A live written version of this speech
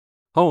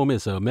Home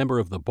is a member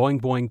of the Boing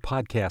Boing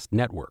Podcast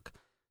Network.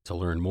 To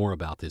learn more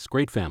about this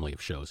great family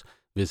of shows,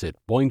 visit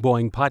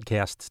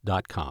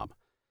boingboingpodcasts.com.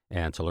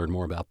 And to learn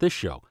more about this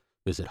show,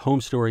 visit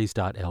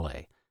homestories.la.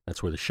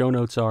 That's where the show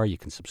notes are. You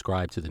can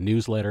subscribe to the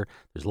newsletter.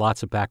 There's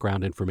lots of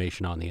background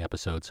information on the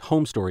episodes.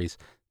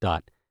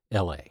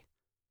 homestories.la.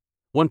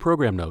 One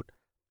program note,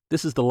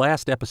 this is the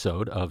last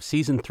episode of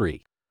Season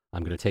 3.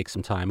 I'm going to take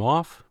some time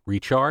off,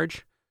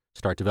 recharge,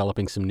 start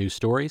developing some new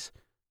stories.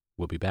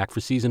 We'll be back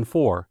for Season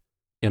 4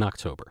 in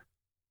October.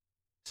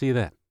 See you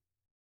then.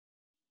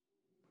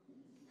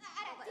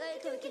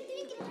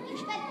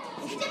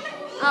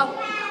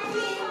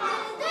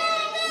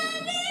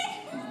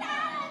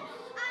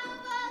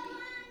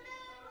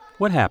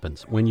 What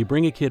happens when you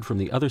bring a kid from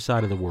the other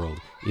side of the world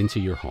into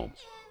your home?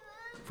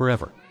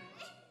 Forever.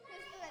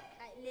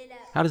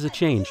 How does it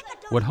change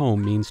what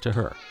home means to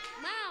her?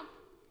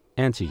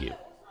 And to you?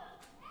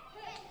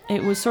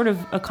 It was sort of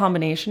a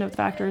combination of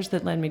factors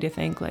that led me to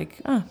think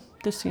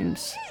this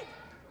seems,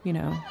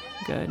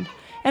 good.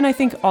 And I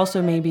think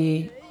also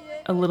maybe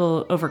a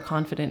little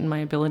overconfident in my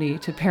ability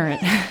to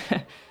parent.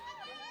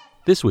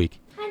 This week.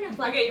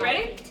 Okay, you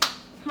ready?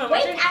 Come on,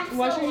 Wait, I'm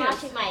wash still your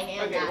hands. washing my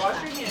hands. Okay,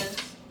 wash your hands.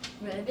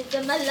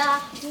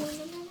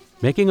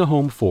 Making a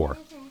home for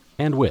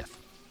and with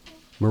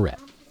Mihrette.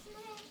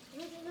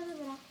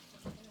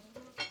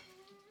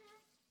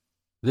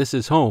 This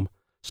is Home,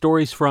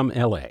 Stories from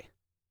L.A.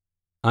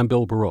 I'm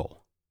Bill Barol.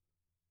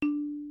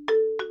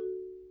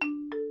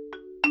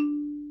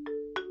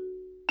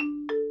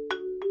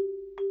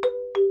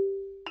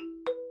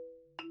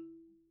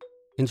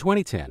 In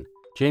 2010,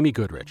 Jamie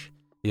Goodrich,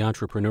 the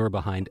entrepreneur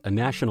behind a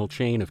national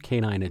chain of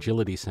canine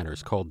agility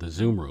centers called the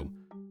Zoom Room,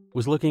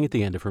 was looking at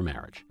the end of her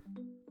marriage.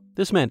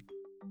 This meant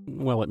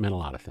it meant a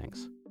lot of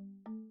things.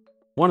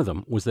 One of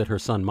them was that her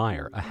son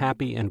Meyer, a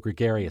happy and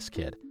gregarious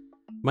kid,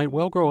 might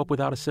well grow up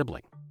without a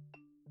sibling.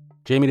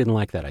 Jamie didn't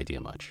like that idea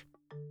much.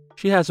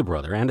 She has a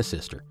brother and a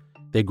sister.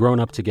 They'd grown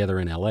up together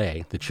in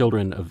L.A., the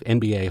children of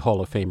NBA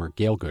Hall of Famer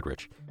Gail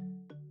Goodrich,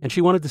 and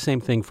she wanted the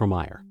same thing for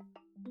Meyer.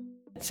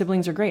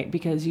 Siblings are great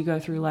because you go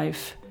through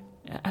life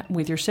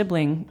with your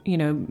sibling,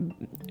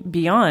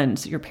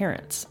 beyond your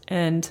parents.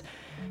 And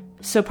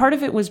so part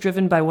of it was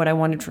driven by what I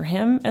wanted for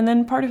him, and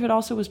then part of it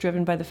also was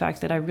driven by the fact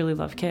that I really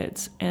love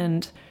kids.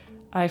 And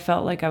I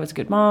felt like I was a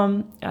good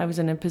mom. I was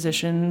in a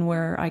position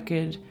where I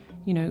could,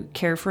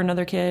 care for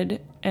another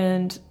kid.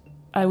 And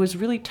I was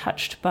really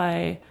touched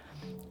by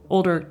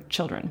older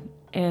children.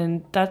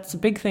 And that's a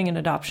big thing in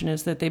adoption,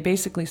 is that they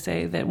basically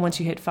say that once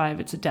you hit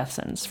 5, it's a death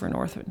sentence for an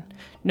orphan.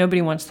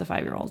 Nobody wants the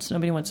 5-year-olds.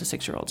 Nobody wants the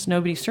 6-year-olds.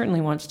 Nobody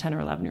certainly wants 10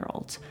 or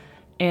 11-year-olds.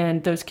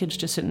 And those kids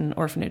just sit in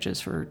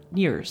orphanages for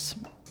years.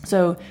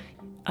 So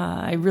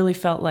I really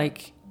felt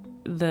like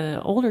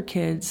the older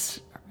kids,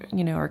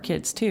 are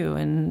kids too.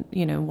 And,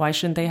 why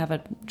shouldn't they have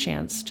a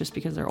chance just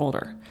because they're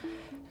older?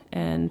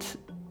 And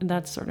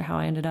that's sort of how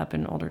I ended up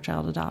in older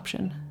child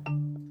adoption.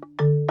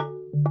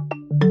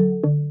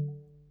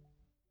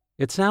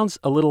 It sounds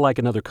a little like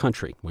another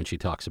country when she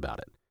talks about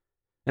it.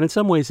 And in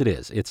some ways it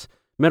is. It's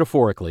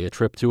metaphorically a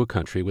trip to a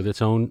country with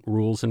its own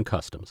rules and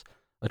customs,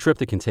 a trip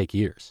that can take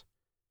years.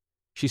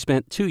 She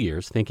spent 2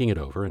 years thinking it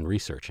over and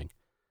researching,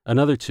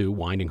 another 2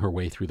 winding her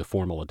way through the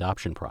formal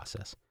adoption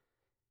process.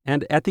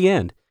 And at the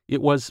end,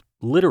 it was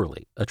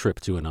literally a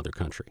trip to another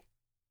country.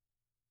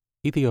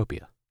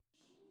 Ethiopia.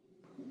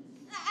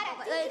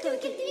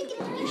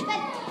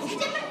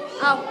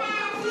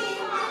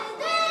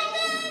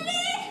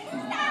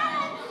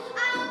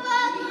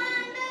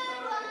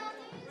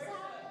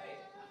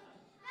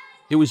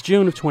 It was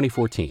June of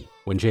 2014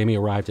 when Jamie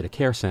arrived at a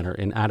care center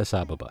in Addis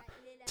Ababa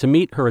to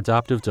meet her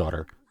adoptive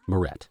daughter,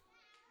 Mihrette.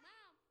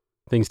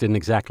 Things didn't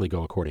exactly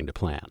go according to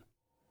plan.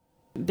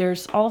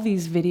 There's all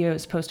these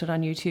videos posted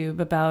on YouTube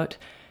about,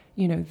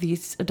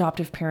 these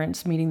adoptive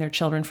parents meeting their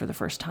children for the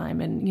first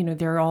time. And,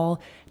 they're all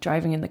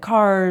driving in the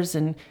cars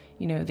and,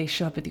 they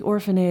show up at the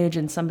orphanage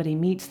and somebody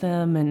meets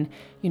them and,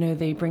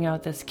 they bring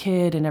out this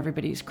kid and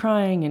everybody's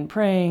crying and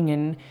praying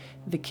and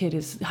the kid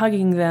is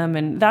hugging them.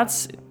 And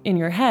that's in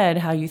your head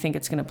how you think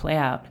it's going to play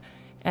out.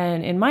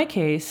 And in my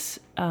case,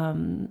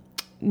 no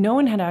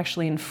one had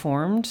actually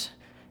informed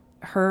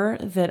her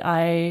that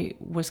I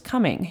was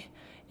coming.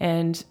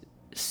 And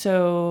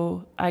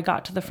so I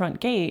got to the front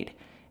gate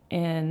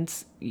and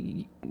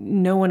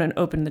no one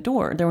opened the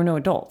door. There were no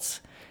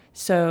adults.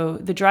 So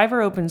the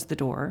driver opens the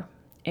door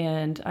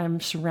and I'm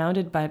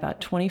surrounded by about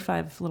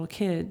 25 little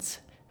kids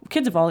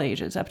of all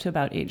ages, up to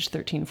about age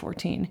 13,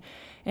 14.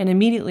 And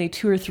immediately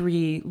 2 or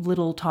 3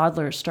 little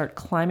toddlers start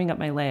climbing up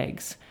my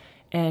legs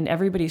and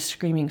everybody's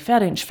screaming,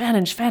 "Fetish,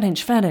 fetish,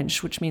 fetish,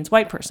 fetish," which means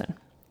white person.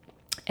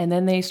 And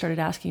then they started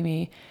asking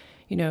me,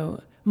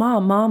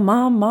 "Mom, mom,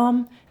 mom,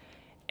 mom."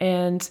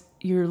 And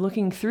you're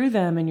looking through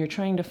them and you're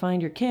trying to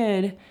find your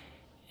kid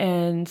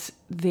and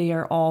they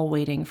are all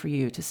waiting for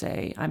you to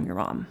say, "I'm your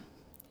mom."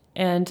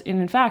 And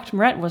in fact,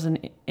 Mihrette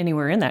wasn't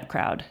anywhere in that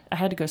crowd. I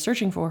had to go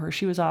searching for her.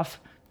 She was off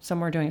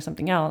somewhere doing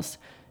something else.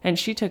 And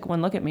she took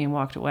one look at me and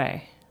walked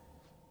away.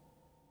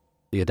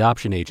 The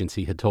adoption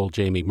agency had told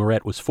Jamie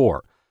Mihrette was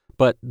 4,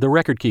 But the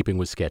record-keeping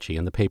was sketchy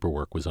and the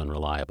paperwork was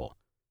unreliable.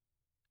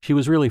 She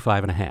was really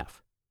 5.5.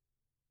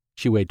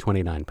 She weighed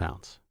 29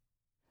 pounds.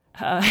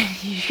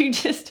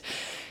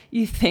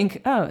 You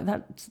think, oh,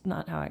 that's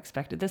not how I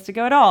expected this to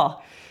go at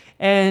all.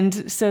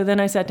 And so then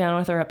I sat down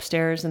with her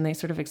upstairs and they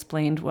sort of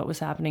explained what was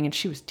happening, and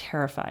she was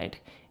terrified.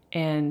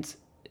 And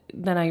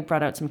then I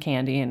brought out some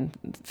candy and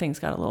things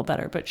got a little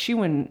better. But she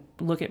wouldn't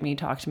look at me,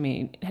 talk to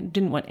me,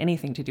 didn't want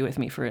anything to do with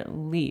me for at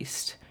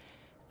least,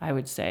 I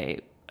would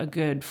say, a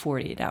good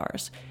 48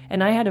 hours.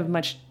 And I had a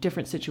much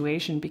different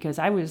situation because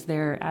I was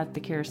there at the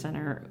care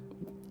center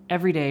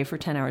every day for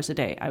 10 hours a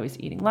day. I was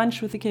eating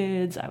lunch with the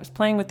kids. I was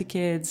playing with the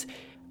kids.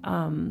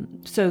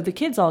 So the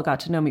kids all got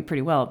to know me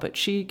pretty well, but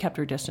she kept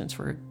her distance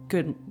for a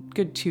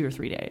good 2 or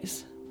 3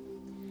 days.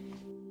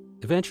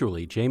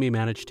 Eventually, Jamie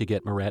managed to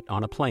get Mihrette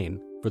on a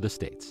plane for the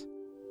States.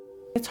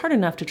 It's hard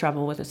enough to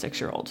travel with a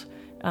 6-year-old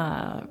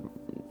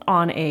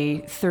on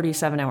a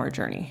 37-hour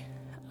journey.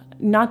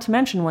 Not to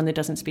mention one that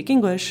doesn't speak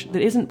English,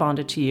 that isn't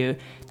bonded to you,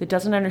 that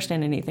doesn't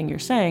understand anything you're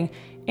saying,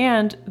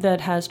 and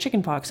that has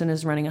chickenpox and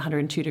is running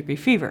 102-degree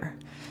fever.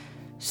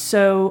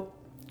 So,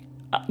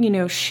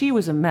 she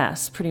was a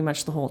mess pretty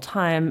much the whole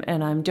time,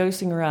 and I'm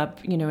dosing her up,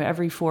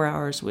 every 4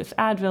 hours with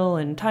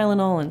Advil and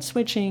Tylenol and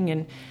switching.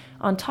 And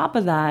on top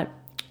of that,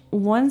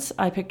 once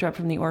I picked her up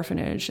from the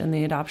orphanage and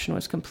the adoption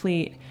was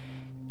complete,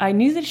 I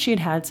knew that she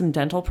had some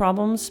dental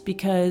problems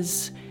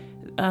because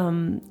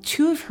 2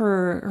 of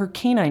her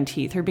canine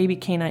teeth, her baby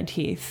canine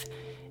teeth,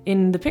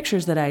 in the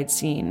pictures that I had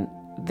seen,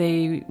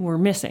 they were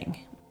missing.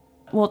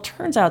 Well, it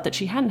turns out that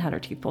she hadn't had her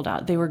teeth pulled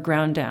out. They were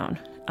ground down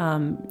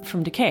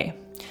from decay.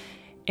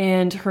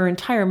 And her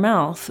entire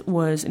mouth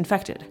was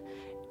infected.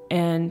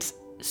 And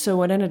so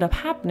what ended up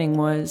happening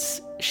was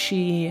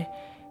she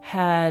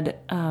had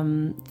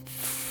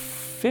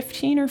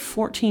 15 or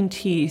 14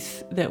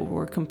 teeth that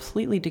were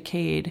completely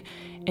decayed,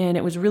 and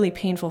it was really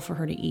painful for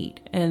her to eat.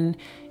 And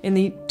in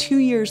the 2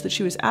 years that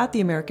she was at the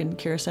American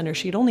Care Center,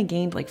 she had only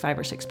gained like 5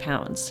 or 6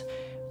 pounds,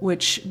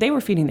 which they were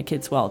feeding the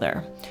kids well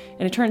there.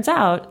 And it turns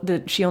out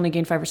that she only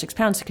gained 5 or 6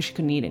 pounds because she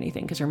couldn't eat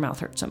anything because her mouth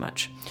hurt so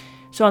much.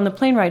 So on the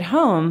plane ride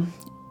home,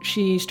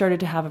 she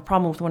started to have a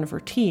problem with one of her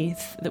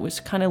teeth that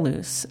was kind of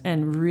loose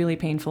and really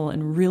painful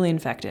and really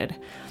infected.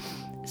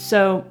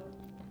 So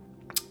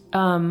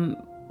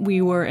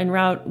we were en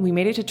route. We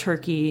made it to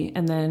Turkey,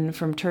 and then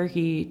from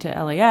Turkey to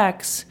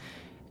LAX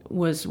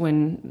was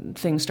when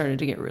things started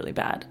to get really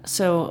bad.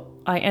 So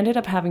I ended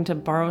up having to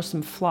borrow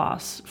some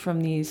floss from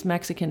these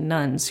Mexican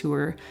nuns who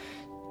were,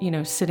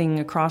 sitting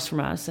across from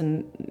us.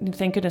 And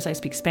thank goodness I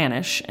speak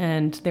Spanish,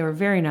 and they were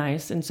very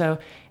nice. And so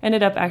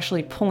ended up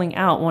actually pulling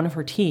out one of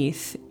her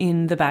teeth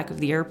in the back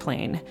of the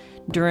airplane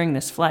during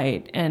this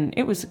flight. And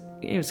it was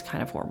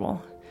kind of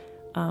horrible.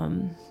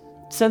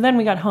 So then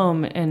we got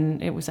home,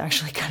 and it was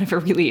actually kind of a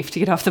relief to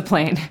get off the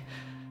plane.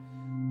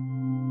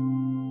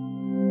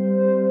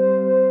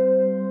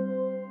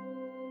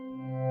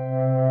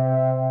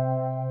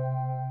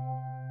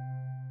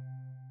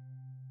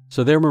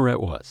 So there Mihrette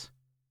was,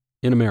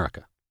 in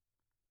America.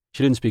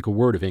 She didn't speak a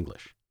word of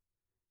English.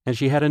 And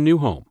she had a new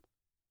home,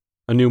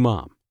 a new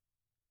mom,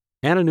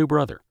 and a new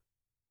brother,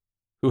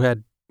 who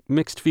had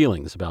mixed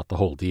feelings about the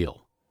whole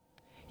deal.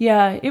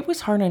 Yeah, it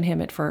was hard on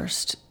him at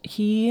first.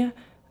 He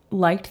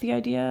liked the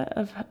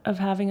idea of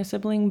having a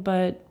sibling,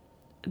 but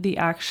the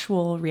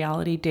actual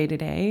reality day to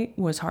day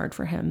was hard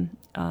for him.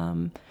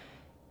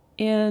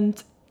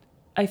 And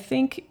I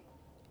think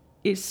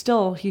he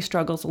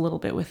struggles a little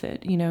bit with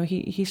it.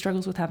 He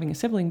struggles with having a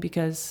sibling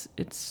because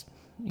it's,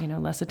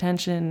 less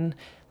attention,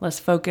 less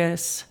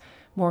focus,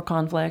 more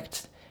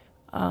conflict,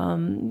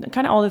 kind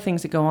of all the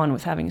things that go on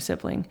with having a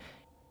sibling.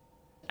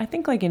 I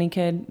think like any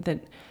kid that,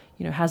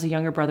 has a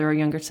younger brother or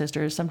younger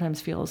sister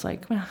sometimes feels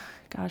like, well,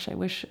 gosh, I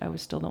wish I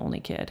was still the only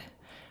kid.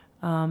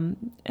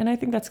 And I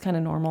think that's kind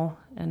of normal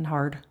and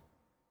hard.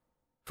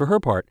 For her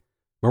part,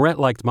 Mihrette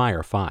liked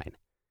Meyer fine.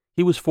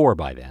 He was 4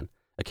 by then,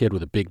 a kid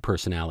with a big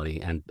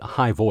personality and a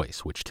high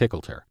voice, which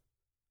tickled her.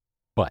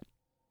 But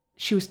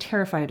she was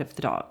terrified of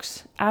the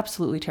dogs,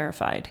 absolutely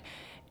terrified.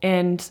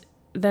 And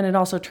then it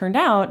also turned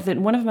out that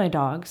one of my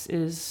dogs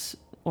was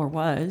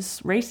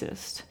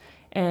racist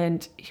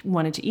and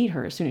wanted to eat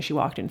her as soon as she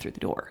walked in through the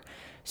door.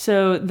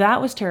 So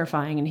that was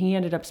terrifying, and he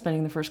ended up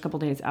spending the first couple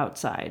days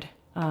outside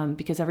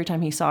because every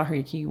time he saw her,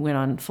 he went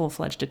on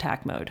full-fledged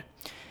attack mode.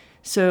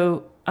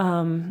 So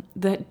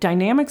the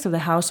dynamics of the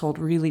household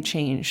really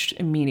changed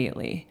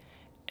immediately,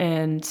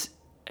 and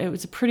it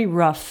was a pretty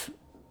rough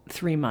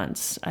 3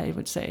 months, I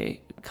would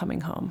say,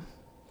 coming home.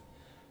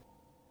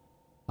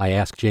 I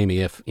asked Jamie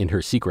if, in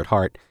her secret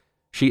heart,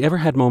 she ever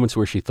had moments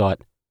where she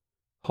thought,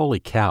 holy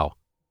cow,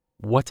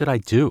 what did I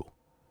do?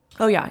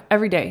 Oh yeah,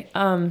 every day.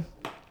 I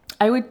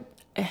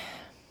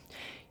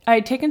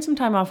had taken some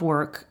time off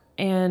work,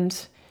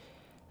 and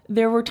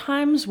there were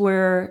times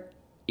where,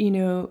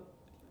 you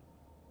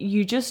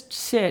just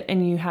sit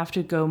and you have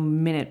to go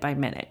minute by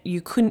minute.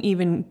 You couldn't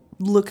even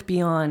look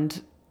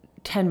beyond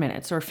 10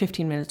 minutes or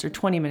 15 minutes or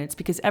 20 minutes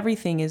because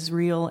everything is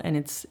real and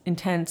it's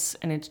intense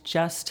and it's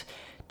just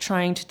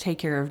trying to take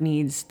care of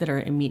needs that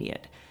are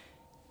immediate.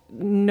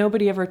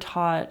 nobody ever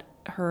taught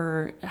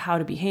her how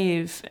to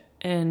behave,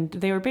 and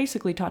they were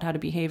basically taught how to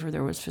behave or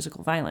there was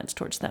physical violence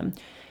towards them.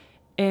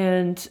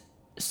 And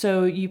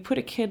so you put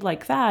a kid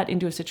like that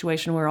into a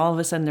situation where all of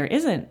a sudden there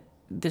isn't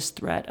this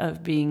threat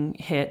of being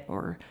hit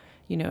or,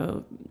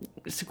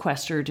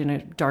 sequestered in a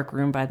dark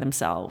room by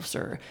themselves,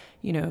 or,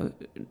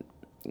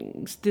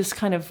 this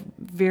kind of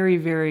very,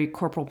 very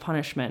corporal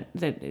punishment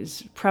that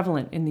is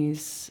prevalent in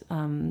these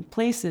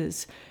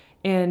places.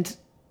 And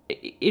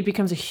it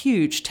becomes a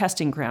huge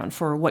testing ground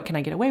for what can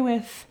I get away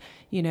with,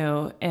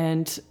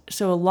 and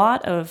so a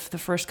lot of the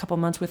first couple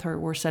months with her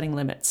were setting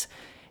limits,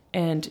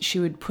 and she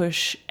would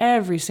push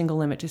every single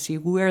limit to see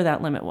where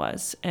that limit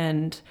was.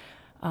 And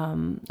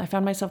I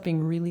found myself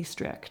being really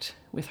strict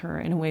with her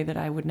in a way that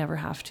I would never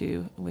have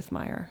to with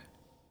Meyer.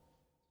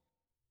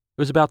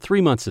 It was about 3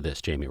 months of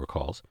this, Jamie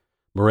recalls,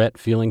 Mihrette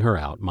feeling her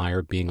out,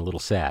 Meyer being a little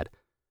sad,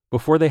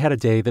 before they had a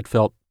day that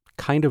felt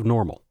kind of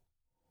normal.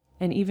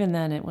 And even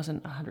then, it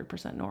wasn't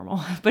 100%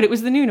 normal, but it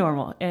was the new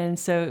normal. And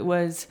so it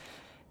was,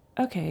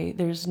 okay,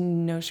 there's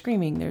no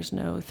screaming, there's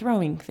no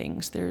throwing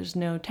things, there's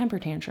no temper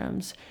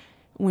tantrums.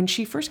 When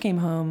she first came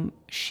home,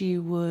 she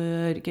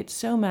would get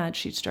so mad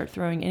she'd start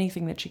throwing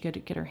anything that she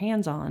could get her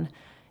hands on.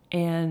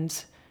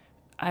 And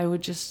I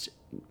would just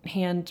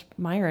hand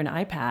Meyer an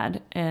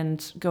iPad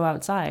and go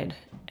outside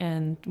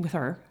and with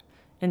her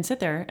and sit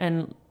there.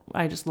 And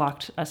I just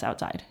locked us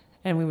outside.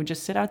 And we would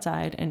just sit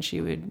outside, and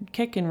she would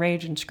kick and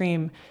rage and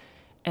scream.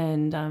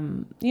 And,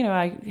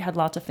 I had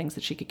lots of things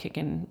that she could kick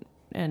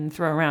and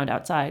throw around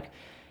outside.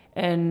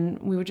 And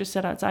we would just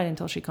sit outside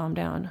until she calmed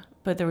down.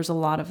 But there was a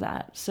lot of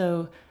that.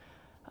 So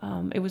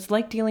it was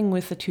like dealing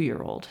with a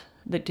 2-year-old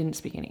that didn't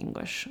speak any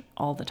English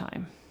all the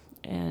time.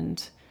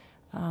 And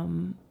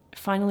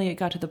finally it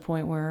got to the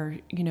point where,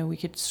 we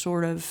could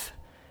sort of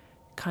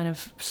kind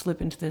of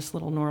slip into this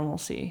little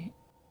normalcy.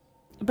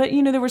 But,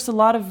 there was a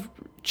lot of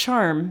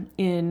charm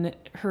in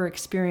her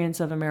experience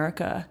of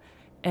America.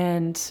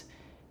 And,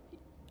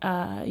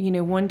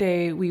 one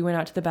day we went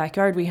out to the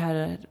backyard. We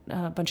had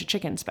a bunch of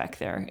chickens back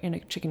there in a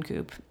chicken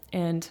coop.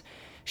 And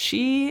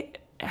she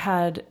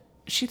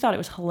thought it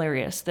was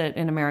hilarious that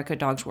in America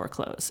dogs wore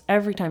clothes.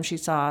 Every time she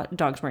saw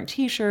dogs wearing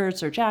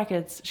T-shirts or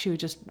jackets, she would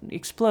just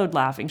explode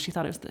laughing. She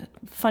thought it was the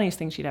funniest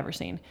thing she'd ever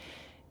seen.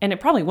 And it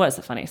probably was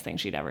the funniest thing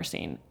she'd ever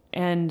seen.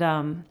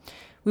 And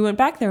we went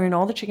back there, and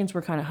all the chickens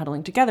were kind of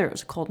huddling together. It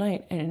was a cold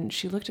night. And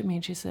she looked at me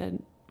and she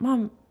said,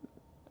 "Mom,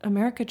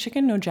 America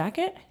chicken, no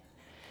jacket?"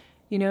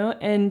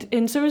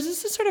 And so it was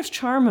this sort of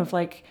charm of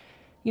like,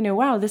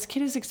 wow, this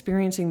kid is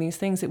experiencing these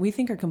things that we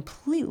think are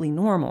completely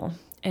normal.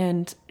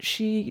 And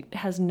she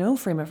has no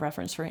frame of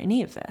reference for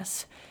any of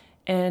this,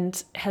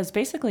 and has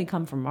basically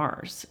come from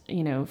Mars,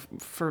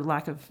 for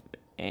lack of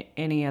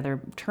any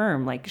other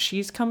term. Like,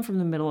 she's come from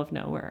the middle of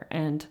nowhere,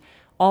 and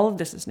all of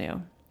this is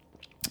new.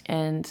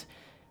 And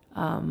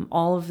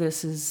all of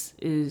this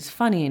is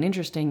funny and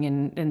interesting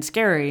and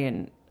scary.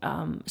 And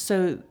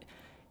so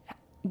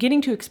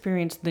getting to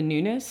experience the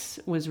newness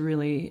was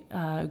really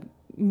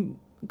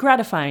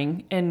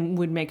gratifying, and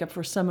would make up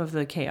for some of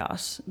the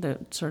chaos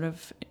that sort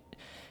of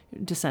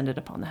descended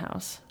upon the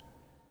house.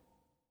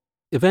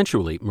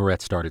 Eventually,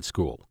 Mihrette started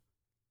school.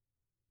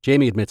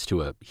 Jamie admits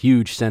to a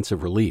huge sense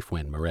of relief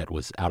when Mihrette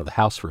was out of the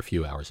house for a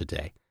few hours a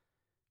day.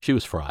 She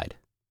was fried.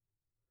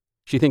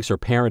 She thinks her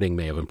parenting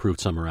may have improved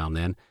some around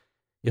then,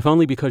 if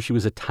only because she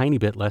was a tiny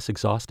bit less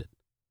exhausted.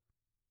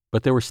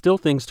 But there were still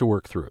things to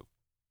work through,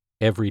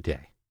 every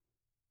day.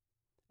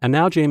 And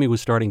now Jamie was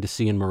starting to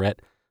see in Mihrette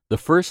the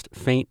first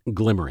faint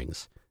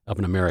glimmerings of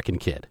an American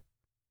kid,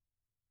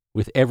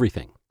 with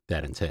everything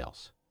that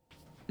entails.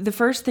 The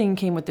first thing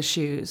came with the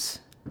shoes.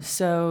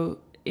 So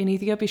in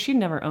Ethiopia, she'd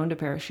never owned a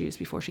pair of shoes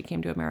before she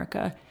came to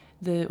America.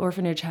 The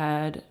orphanage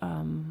had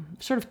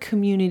sort of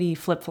community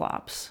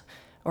flip-flops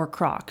or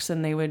Crocs,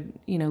 and they would,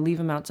 leave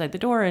them outside the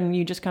door, and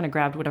you just kind of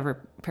grabbed whatever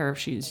pair of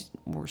shoes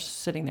were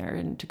sitting there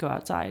and to go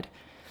outside.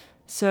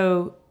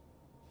 So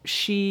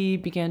she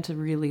began to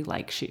really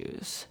like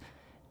shoes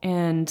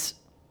and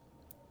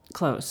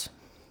clothes.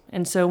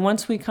 And so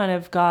once we kind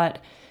of got,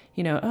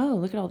 oh,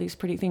 look at all these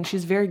pretty things.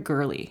 She's very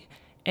girly.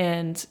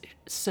 And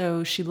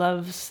so she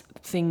loves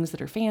things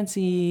that are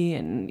fancy,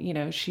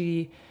 and,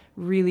 she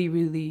really,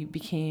 really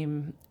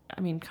became,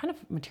 kind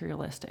of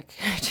materialistic,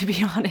 to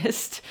be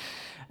honest,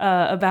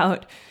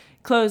 about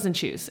clothes and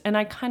shoes. And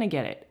I kind of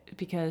get it,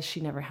 because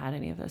she never had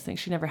any of those things.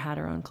 She never had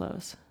her own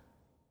clothes.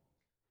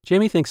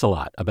 Jamie thinks a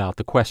lot about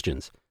the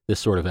questions this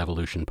sort of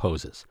evolution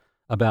poses,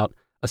 about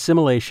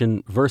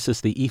assimilation versus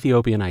the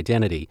Ethiopian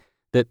identity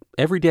that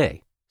every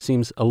day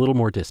seems a little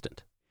more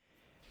distant.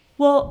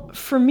 Well,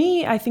 for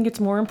me, I think it's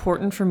more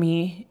important for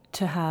me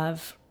to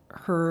have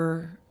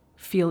her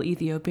feel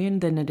Ethiopian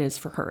than it is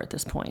for her at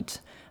this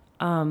point.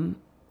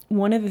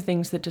 One of the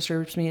things that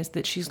disturbs me is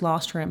that she's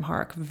lost her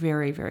Amharic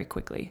very, very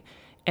quickly.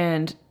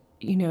 And,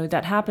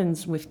 that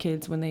happens with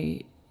kids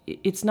when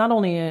it's not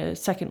only a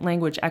second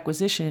language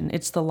acquisition,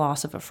 it's the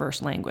loss of a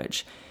first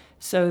language.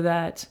 So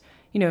that,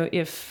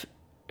 if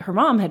her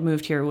mom had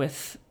moved here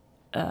with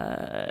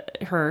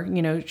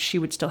her, she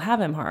would still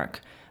have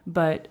Amharic.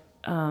 But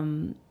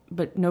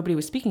but nobody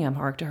was speaking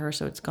Amharic to her,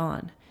 so it's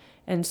gone.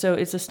 And so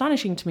it's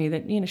astonishing to me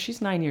that,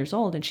 she's 9 years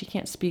old and she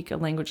can't speak a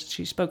language that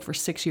she spoke for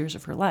 6 years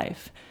of her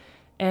life.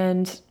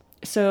 And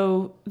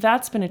so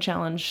that's been a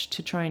challenge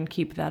to try and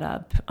keep that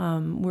up.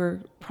 We're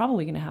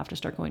probably going to have to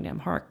start going to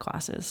Amharic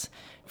classes.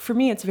 For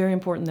me, it's very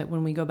important that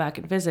when we go back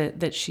and visit,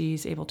 that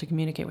she's able to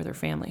communicate with her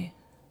family.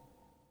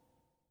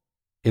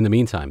 In the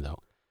meantime, though,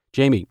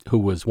 Jamie, who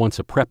was once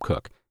a prep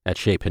cook at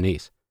Chez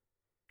Panisse,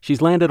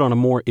 she's landed on a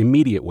more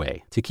immediate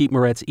way to keep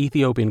Mihrette's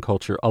Ethiopian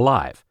culture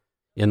alive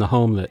in the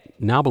home that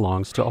now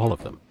belongs to all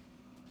of them.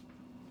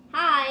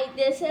 Hi,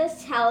 this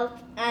is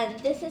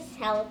jalapeno,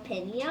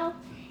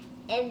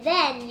 and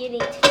then you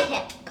need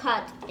to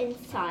cut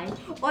inside,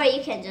 or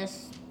you can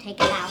just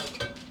take it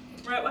out.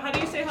 Right. Well, how do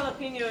you say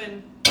jalapeno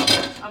in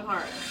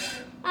Amharic?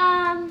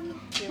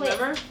 Do you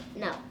remember?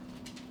 No.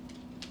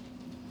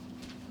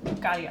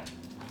 Garia.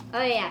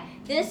 Oh yeah,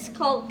 this is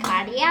called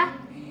kadia,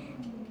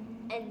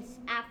 and it's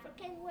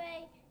African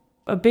way.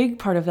 A big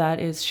part of that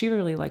is she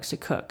really likes to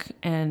cook,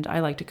 and I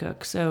like to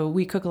cook, so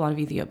we cook a lot of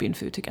Ethiopian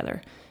food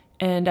together.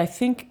 And I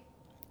think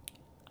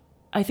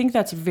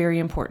that's very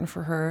important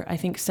for her. I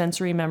think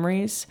sensory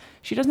memories.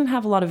 She doesn't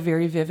have a lot of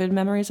very vivid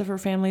memories of her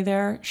family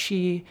there.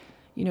 She,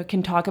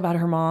 can talk about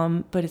her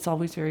mom, but it's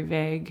always very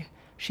vague.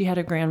 She had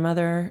a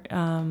grandmother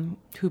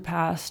who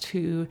passed,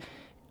 who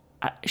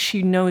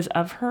she knows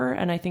of her,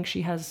 and I think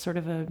she has sort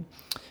of a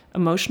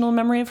emotional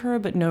memory of her,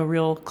 but no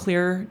real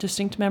clear,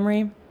 distinct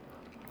memory.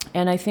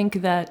 And I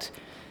think that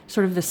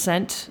sort of the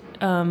scent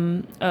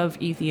of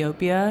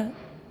Ethiopia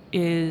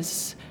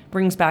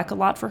brings back a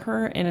lot for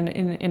her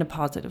in a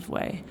positive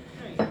way.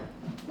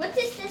 What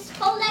is this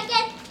called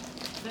again?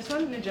 This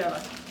one,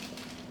 Nigella.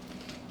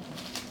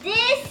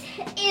 This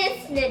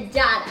is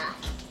Najada.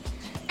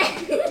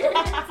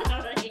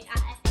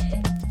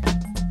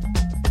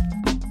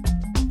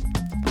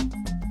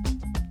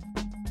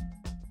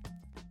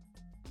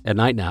 At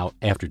night now,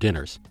 after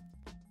dinners,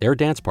 there are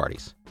dance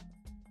parties.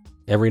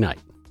 Every night.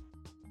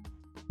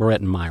 Mihrette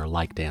and Meyer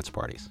like dance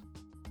parties.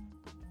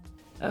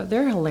 Oh,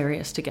 they're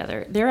hilarious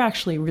together. They're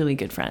actually really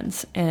good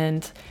friends,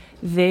 and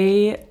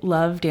they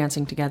love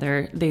dancing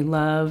together. They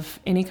love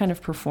any kind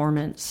of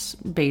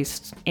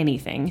performance-based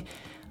anything.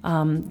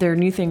 Their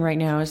new thing right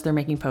now is they're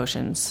making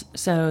potions.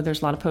 So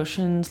there's a lot of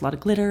potions, a lot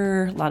of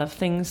glitter, a lot of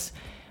things.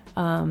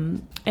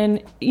 And,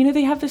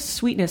 they have this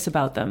sweetness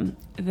about them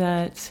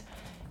that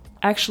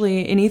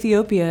actually in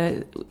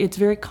Ethiopia, it's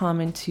very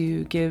common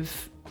to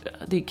give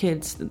the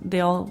kids, they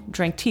all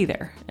drank tea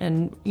there,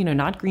 and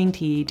not green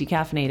tea,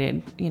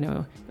 decaffeinated,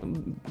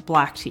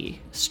 black tea,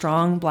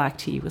 strong black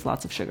tea with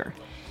lots of sugar.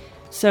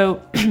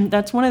 So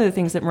that's one of the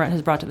things that Mihrette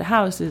has brought to the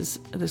house is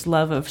this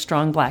love of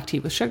strong black tea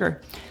with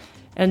sugar.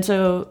 And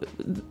so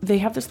they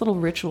have this little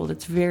ritual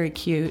that's very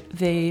cute.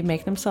 They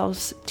make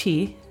themselves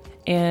tea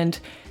and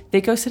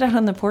they go sit out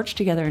on the porch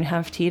together and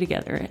have tea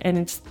together, and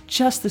it's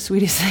just the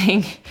sweetest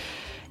thing.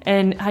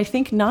 And I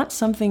think not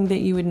something that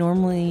you would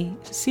normally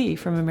see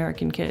from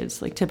American kids,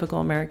 like typical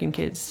American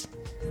kids.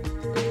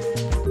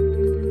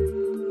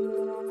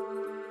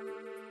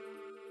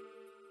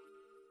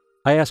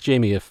 I asked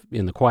Jamie if,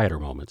 in the quieter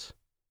moments,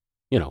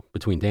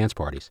 between dance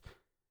parties,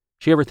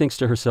 she ever thinks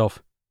to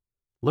herself,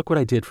 look what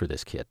I did for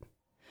this kid.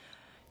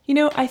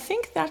 I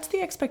think that's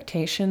the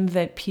expectation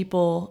that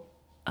people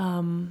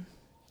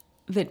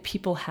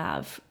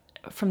have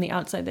from the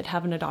outside that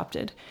haven't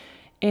adopted.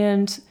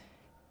 And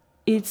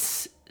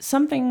it's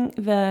something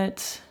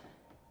that,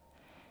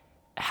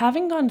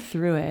 having gone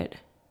through it,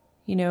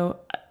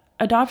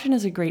 adoption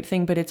is a great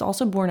thing, but it's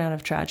also born out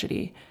of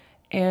tragedy.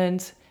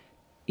 And,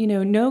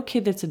 no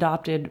kid that's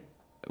adopted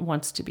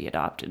wants to be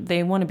adopted.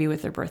 They want to be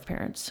with their birth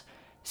parents.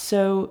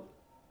 So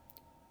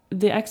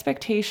the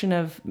expectation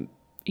of,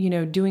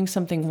 doing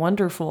something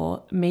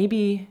wonderful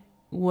maybe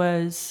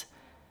was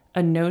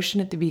a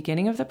notion at the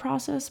beginning of the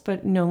process,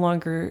 but no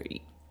longer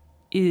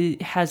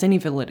has any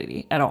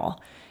validity at all.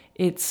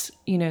 It's,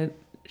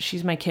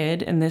 she's my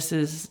kid and this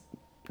is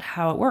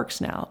how it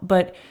works now.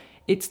 But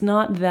it's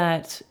not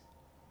that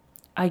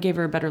I gave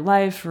her a better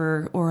life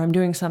or I'm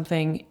doing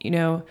something,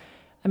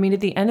 at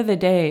the end of the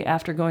day,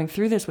 after going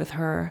through this with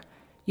her,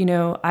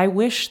 I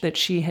wish that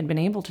she had been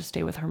able to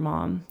stay with her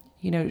mom.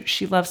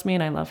 She loves me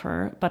and I love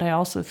her, but I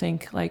also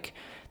think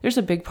there's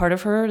a big part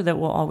of her that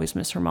will always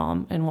miss her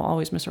mom and will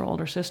always miss her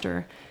older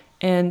sister.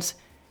 And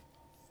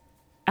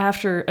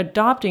after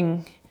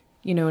adopting,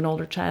 an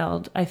older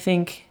child, I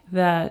think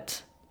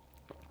that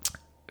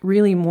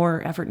really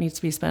more effort needs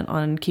to be spent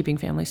on keeping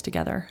families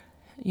together,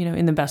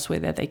 in the best way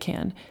that they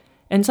can.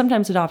 And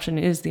sometimes adoption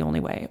is the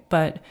only way,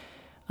 but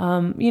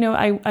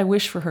I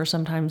wish for her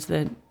sometimes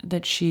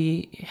that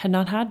she had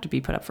not had to be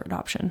put up for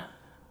adoption.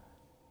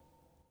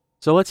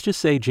 So let's just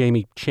say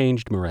Jamie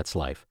changed Mihrette's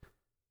life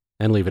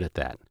and leave it at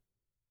that.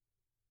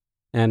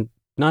 And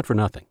not for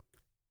nothing.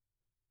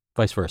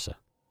 Vice versa.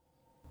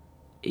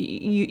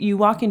 You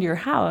walk into your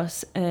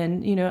house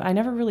and, I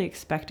never really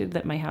expected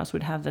that my house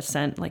would have the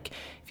scent. Like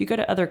if you go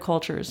to other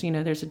cultures,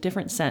 there's a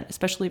different scent,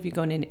 especially if you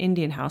go in an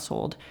Indian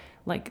household,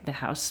 like the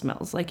house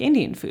smells like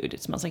Indian food.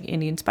 It smells like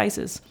Indian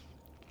spices.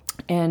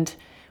 And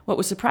what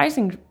was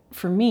surprising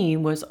for me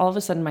was all of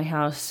a sudden my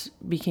house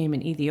became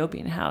an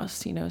Ethiopian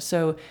house,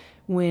 So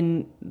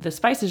when the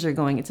spices are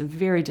going, it's a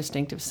very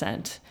distinctive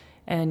scent.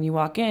 And you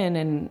walk in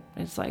and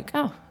it's like,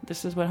 oh,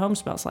 this is what home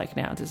smells like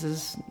now. This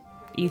is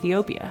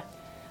Ethiopia.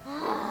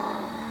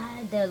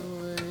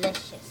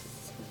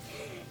 Delicious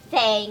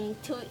thing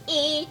to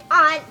eat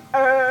on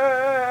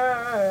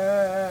earth.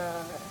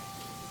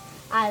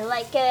 I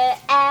like it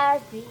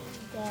every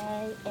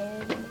day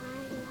in my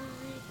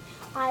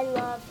life. I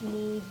love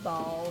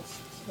meatballs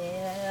too.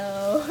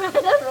 I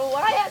don't know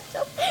why I'm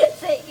just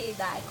singing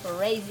that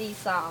crazy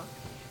song.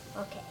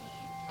 Okay.